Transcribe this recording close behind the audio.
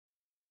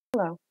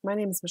Hello, my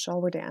name is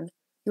Michelle Wardan.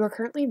 You are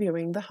currently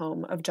viewing the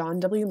home of John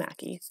W.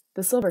 Mackay,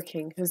 the Silver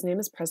King whose name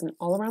is present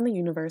all around the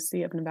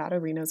University of Nevada,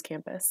 Reno's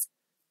campus.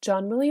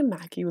 John William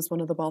Mackay was one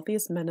of the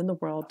wealthiest men in the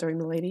world during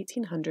the late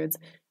 1800s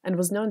and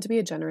was known to be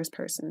a generous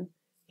person.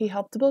 He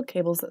helped to build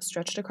cables that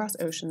stretched across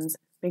oceans,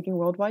 making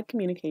worldwide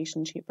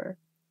communication cheaper.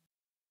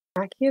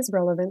 Mackay is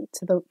relevant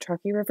to the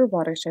Truckee River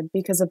watershed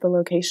because of the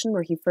location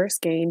where he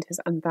first gained his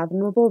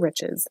unfathomable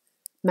riches.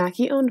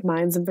 Mackay owned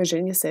mines in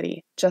Virginia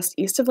City, just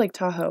east of Lake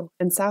Tahoe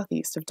and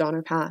southeast of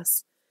Donner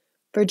Pass.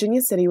 Virginia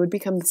City would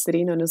become the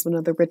city known as one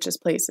of the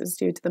richest places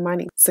due to the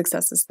mining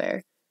successes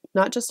there,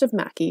 not just of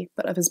Mackay,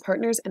 but of his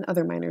partners and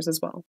other miners as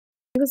well.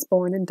 He was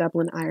born in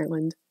Dublin,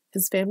 Ireland.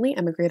 His family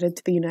emigrated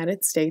to the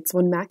United States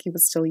when Mackay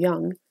was still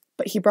young,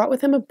 but he brought with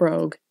him a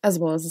brogue, as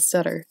well as a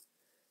stutter.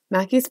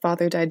 Mackay's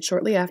father died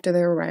shortly after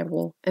their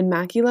arrival, and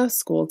Mackay left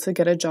school to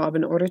get a job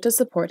in order to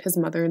support his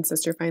mother and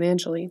sister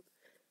financially.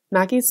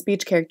 Mackay's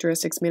speech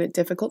characteristics made it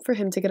difficult for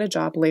him to get a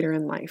job later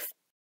in life.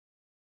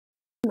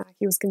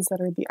 Mackay was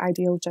considered the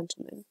ideal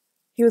gentleman.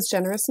 He was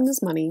generous in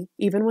his money,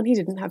 even when he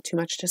didn't have too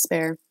much to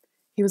spare.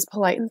 He was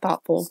polite and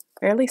thoughtful,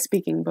 rarely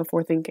speaking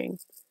before thinking.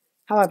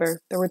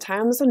 However, there were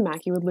times when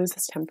Mackay would lose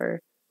his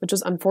temper, which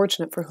was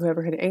unfortunate for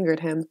whoever had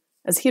angered him,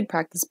 as he had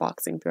practiced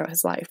boxing throughout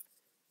his life.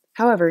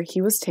 However,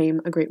 he was tame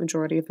a great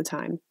majority of the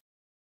time.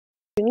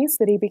 Virginia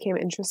City became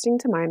interesting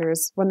to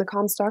miners when the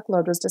Comstock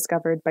lode was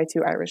discovered by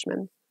two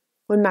Irishmen.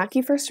 When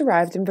Mackay first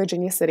arrived in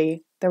Virginia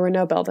City, there were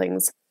no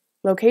buildings.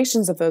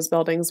 Locations of those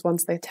buildings,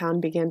 once the town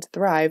began to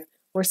thrive,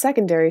 were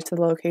secondary to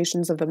the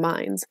locations of the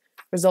mines,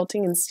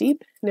 resulting in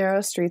steep,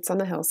 narrow streets on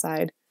the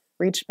hillside,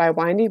 reached by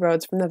windy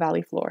roads from the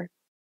valley floor.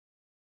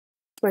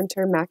 The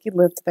winter Mackay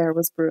lived there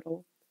was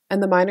brutal,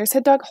 and the miners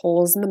had dug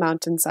holes in the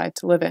mountainside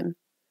to live in.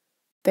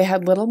 They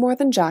had little more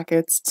than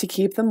jackets to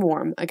keep them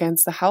warm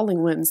against the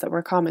howling winds that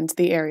were common to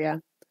the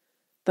area.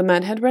 The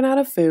men had run out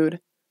of food,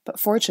 but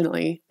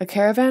fortunately, a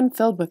caravan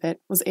filled with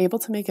it was able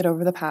to make it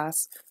over the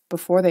pass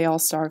before they all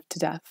starved to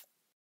death.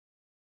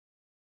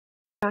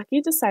 Mackay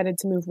decided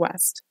to move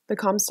west. The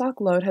Comstock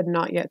lode had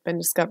not yet been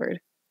discovered.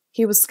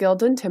 He was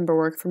skilled in timber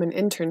work from an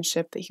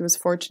internship that he was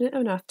fortunate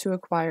enough to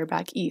acquire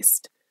back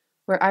east,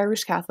 where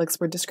Irish Catholics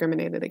were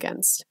discriminated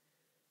against.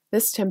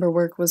 This timber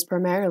work was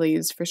primarily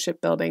used for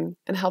shipbuilding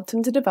and helped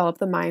him to develop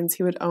the mines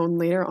he would own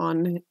later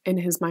on in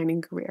his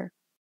mining career.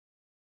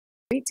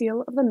 A great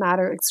deal of the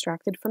matter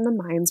extracted from the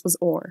mines was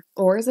ore.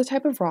 Ore is a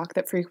type of rock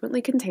that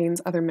frequently contains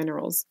other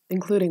minerals,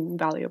 including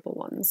valuable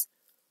ones.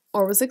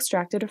 Ore was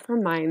extracted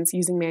from mines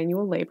using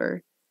manual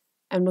labor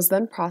and was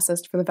then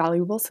processed for the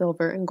valuable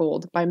silver and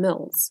gold by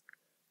mills.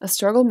 A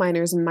struggle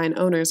miners and mine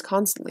owners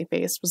constantly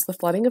faced was the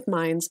flooding of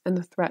mines and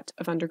the threat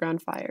of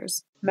underground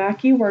fires.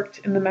 Mackay worked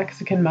in the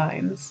Mexican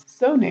mines,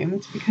 so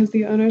named because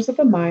the owners of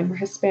the mine were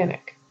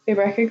Hispanic. They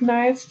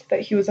recognized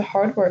that he was a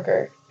hard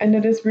worker, and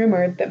it is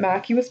rumored that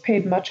Mackay was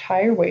paid much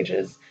higher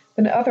wages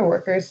than other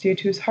workers due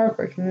to his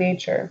hardworking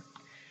nature.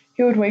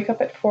 He would wake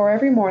up at 4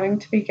 every morning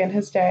to begin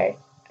his day,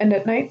 and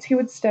at nights he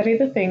would study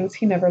the things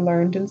he never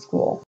learned in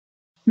school.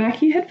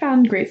 Mackay had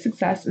found great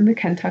success in the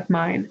Kentuck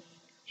mine.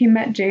 He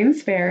met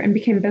James Fair and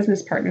became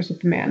business partners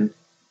with the man.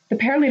 The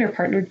pair later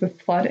partnered with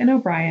Flood and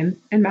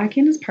O'Brien, and Mackay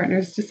and his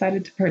partners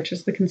decided to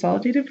purchase the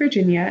Consolidated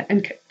Virginia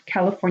and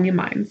California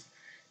mines.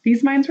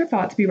 These mines were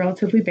thought to be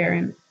relatively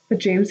barren, but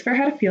James Fair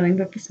had a feeling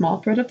that the small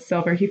thread of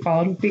silver he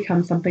followed would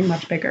become something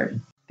much bigger.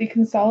 The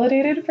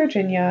Consolidated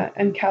Virginia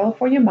and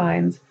California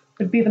mines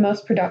would be the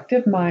most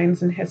productive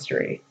mines in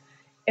history,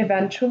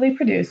 eventually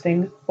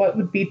producing what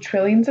would be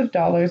trillions of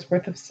dollars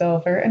worth of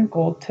silver and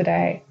gold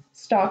today.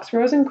 Stocks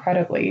rose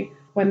incredibly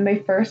when they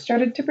first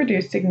started to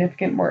produce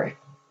significant worth,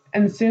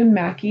 and soon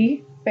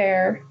Mackay,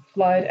 Fair,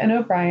 Flood, and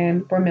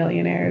O'Brien were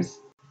millionaires.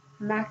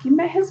 Mackay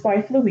met his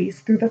wife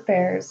Louise through the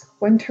Fairs,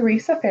 when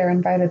Teresa Fair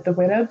invited the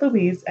widowed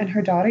Louise and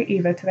her daughter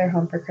Eva to their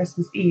home for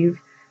Christmas Eve,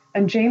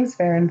 and James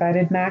Fair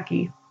invited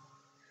Mackay.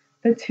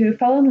 The two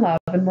fell in love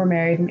and were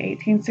married in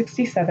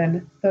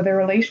 1867, though their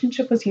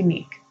relationship was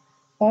unique.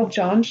 While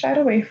John shied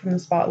away from the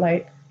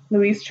spotlight,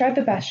 Louise tried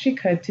the best she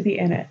could to be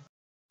in it.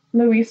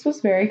 Louise was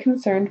very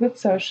concerned with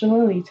social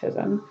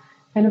elitism,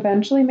 and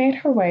eventually made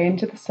her way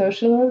into the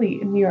social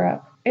elite in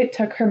Europe. It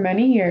took her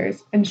many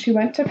years, and she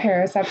went to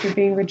Paris after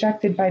being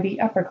rejected by the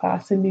upper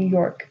class in New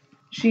York.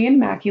 She and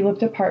Mackay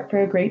lived apart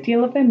for a great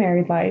deal of their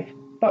married life,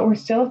 but were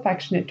still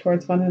affectionate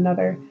towards one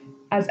another,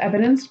 as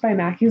evidenced by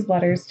Mackay's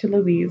letters to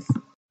Louise.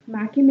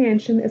 Mackay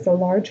Mansion is a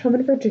large home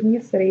in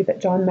Virginia City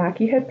that John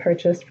Mackay had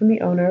purchased from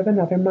the owner of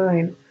another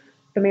mine.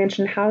 The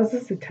mansion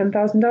houses a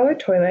 $10,000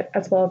 toilet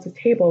as well as a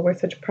table where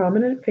such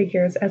prominent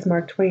figures as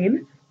Mark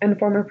Twain and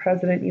former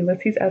President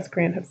Ulysses S.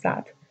 Grant have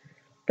sat.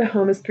 The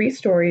home is 3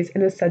 stories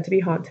and is said to be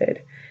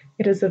haunted.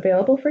 It is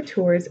available for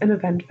tours and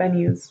event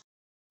venues.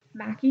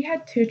 Mackay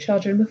had 2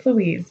 children with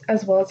Louise,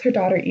 as well as her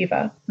daughter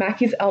Eva.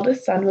 Mackay's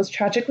eldest son was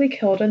tragically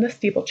killed in a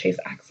steeplechase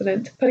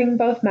accident, putting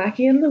both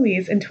Mackay and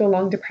Louise into a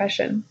long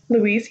depression.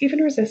 Louise even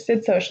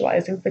resisted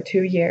socializing for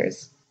 2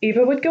 years.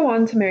 Eva would go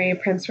on to marry a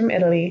prince from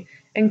Italy,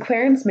 and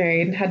Clarence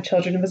married and had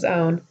children of his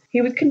own.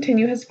 He would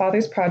continue his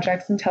father's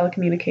projects in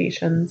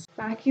telecommunications.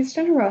 Mackay's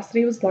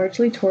generosity was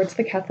largely towards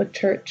the Catholic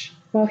Church.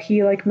 While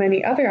he, like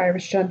many other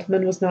Irish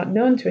gentlemen, was not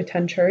known to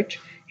attend church,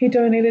 he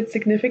donated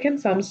significant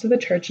sums to the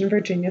church in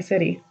Virginia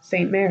City,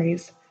 St.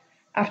 Mary's.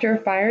 After a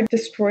fire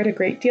destroyed a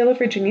great deal of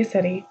Virginia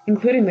City,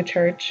 including the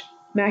church,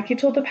 Mackay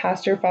told the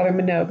pastor, Father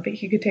Minogue, that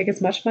he could take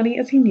as much money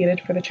as he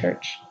needed for the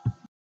church.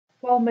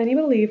 While many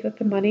believe that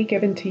the money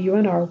given to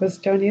UNR was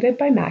donated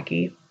by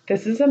Mackay,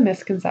 this is a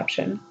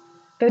misconception.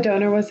 The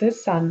donor was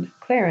his son,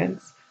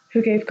 Clarence,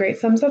 who gave great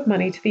sums of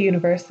money to the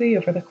university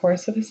over the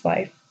course of his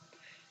life.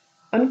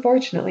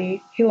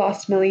 Unfortunately, he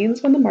lost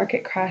millions when the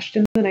market crashed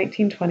in the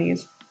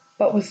 1920s,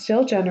 but was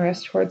still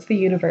generous towards the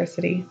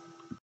university.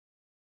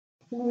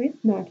 Louise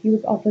Mackay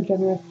was also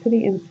generous to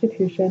the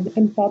institution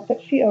and felt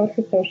that she owed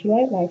her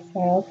socialite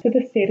lifestyle to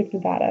the state of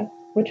Nevada,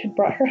 which had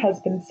brought her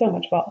husband so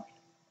much wealth.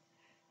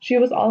 She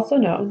was also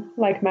known,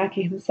 like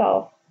Mackay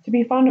himself, to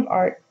be fond of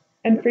art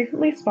and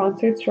frequently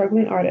sponsored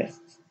struggling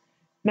artists.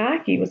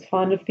 Mackay was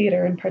fond of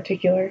theater in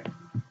particular.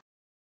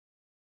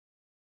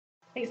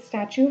 A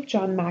statue of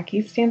John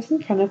Mackay stands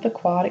in front of the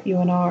quad at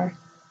UNR.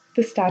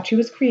 The statue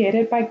was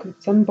created by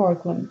Gutzon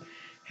Borglum,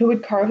 who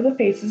would carve the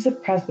faces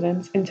of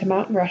presidents into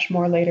Mount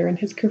Rushmore later in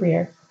his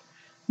career.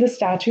 The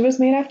statue was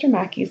made after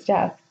Mackay's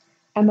death,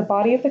 and the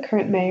body of the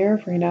current mayor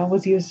of Reno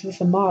was used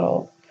as a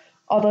model,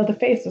 although the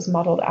face was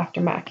modeled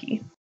after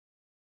Mackay.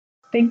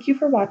 Thank you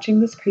for watching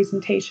this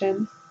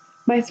presentation.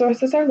 My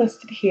sources are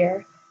listed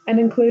here and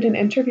include an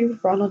interview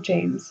with Ronald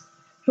James,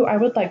 who I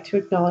would like to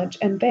acknowledge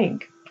and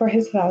thank for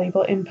his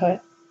valuable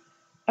input.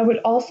 I would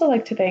also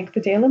like to thank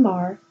the De La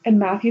Mare and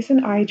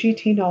Mathewson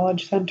IGT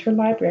Knowledge Center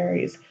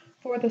libraries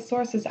for the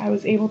sources I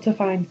was able to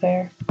find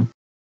there.